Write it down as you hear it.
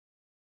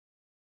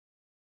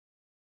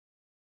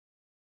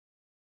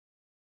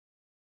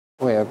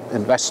we're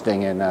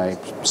investing in a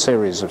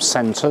series of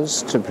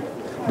centres to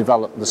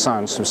develop the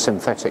science of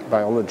synthetic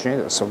biology.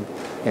 That's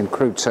in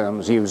crude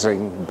terms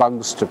using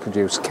bugs to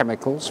produce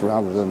chemicals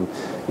rather than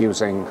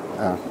using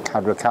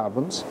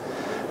hydrocarbons.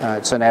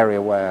 It's an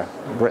area where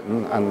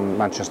Britain and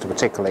Manchester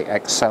particularly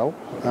excel.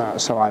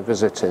 So I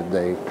visited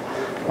the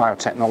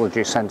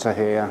Biotechnology Centre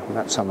here,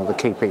 met some of the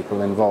key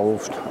people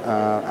involved,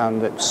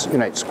 and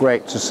it's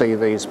great to see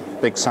these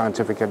big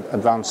scientific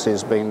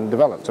advances being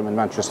developed. I mean,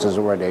 Manchester's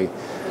already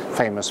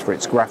famous for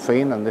its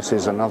graphene, and this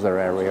is another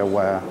area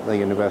where the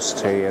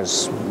university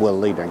is world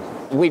leading.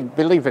 We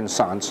believe in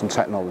science and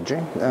technology.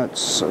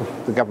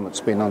 The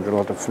government's been under a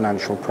lot of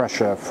financial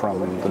pressure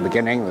from the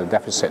beginning, the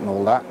deficit and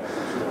all that,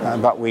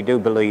 but we do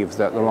believe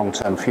that the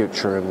long-term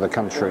future of the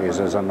country is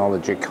as a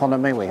knowledge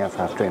economy. We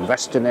have to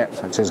invest in it.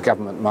 It is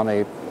government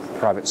money.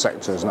 Private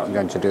sector is not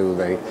going to do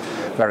the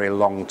very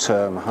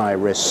long-term,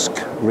 high-risk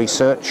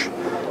research.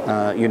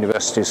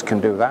 Universities can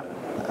do that.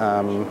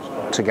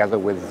 Together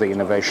with the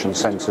innovation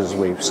centres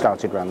we've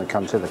started around the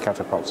country, the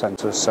catapult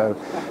centres. So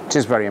it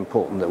is very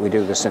important that we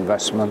do this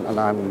investment, and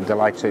I'm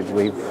delighted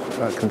we've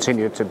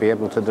continued to be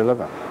able to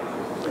deliver.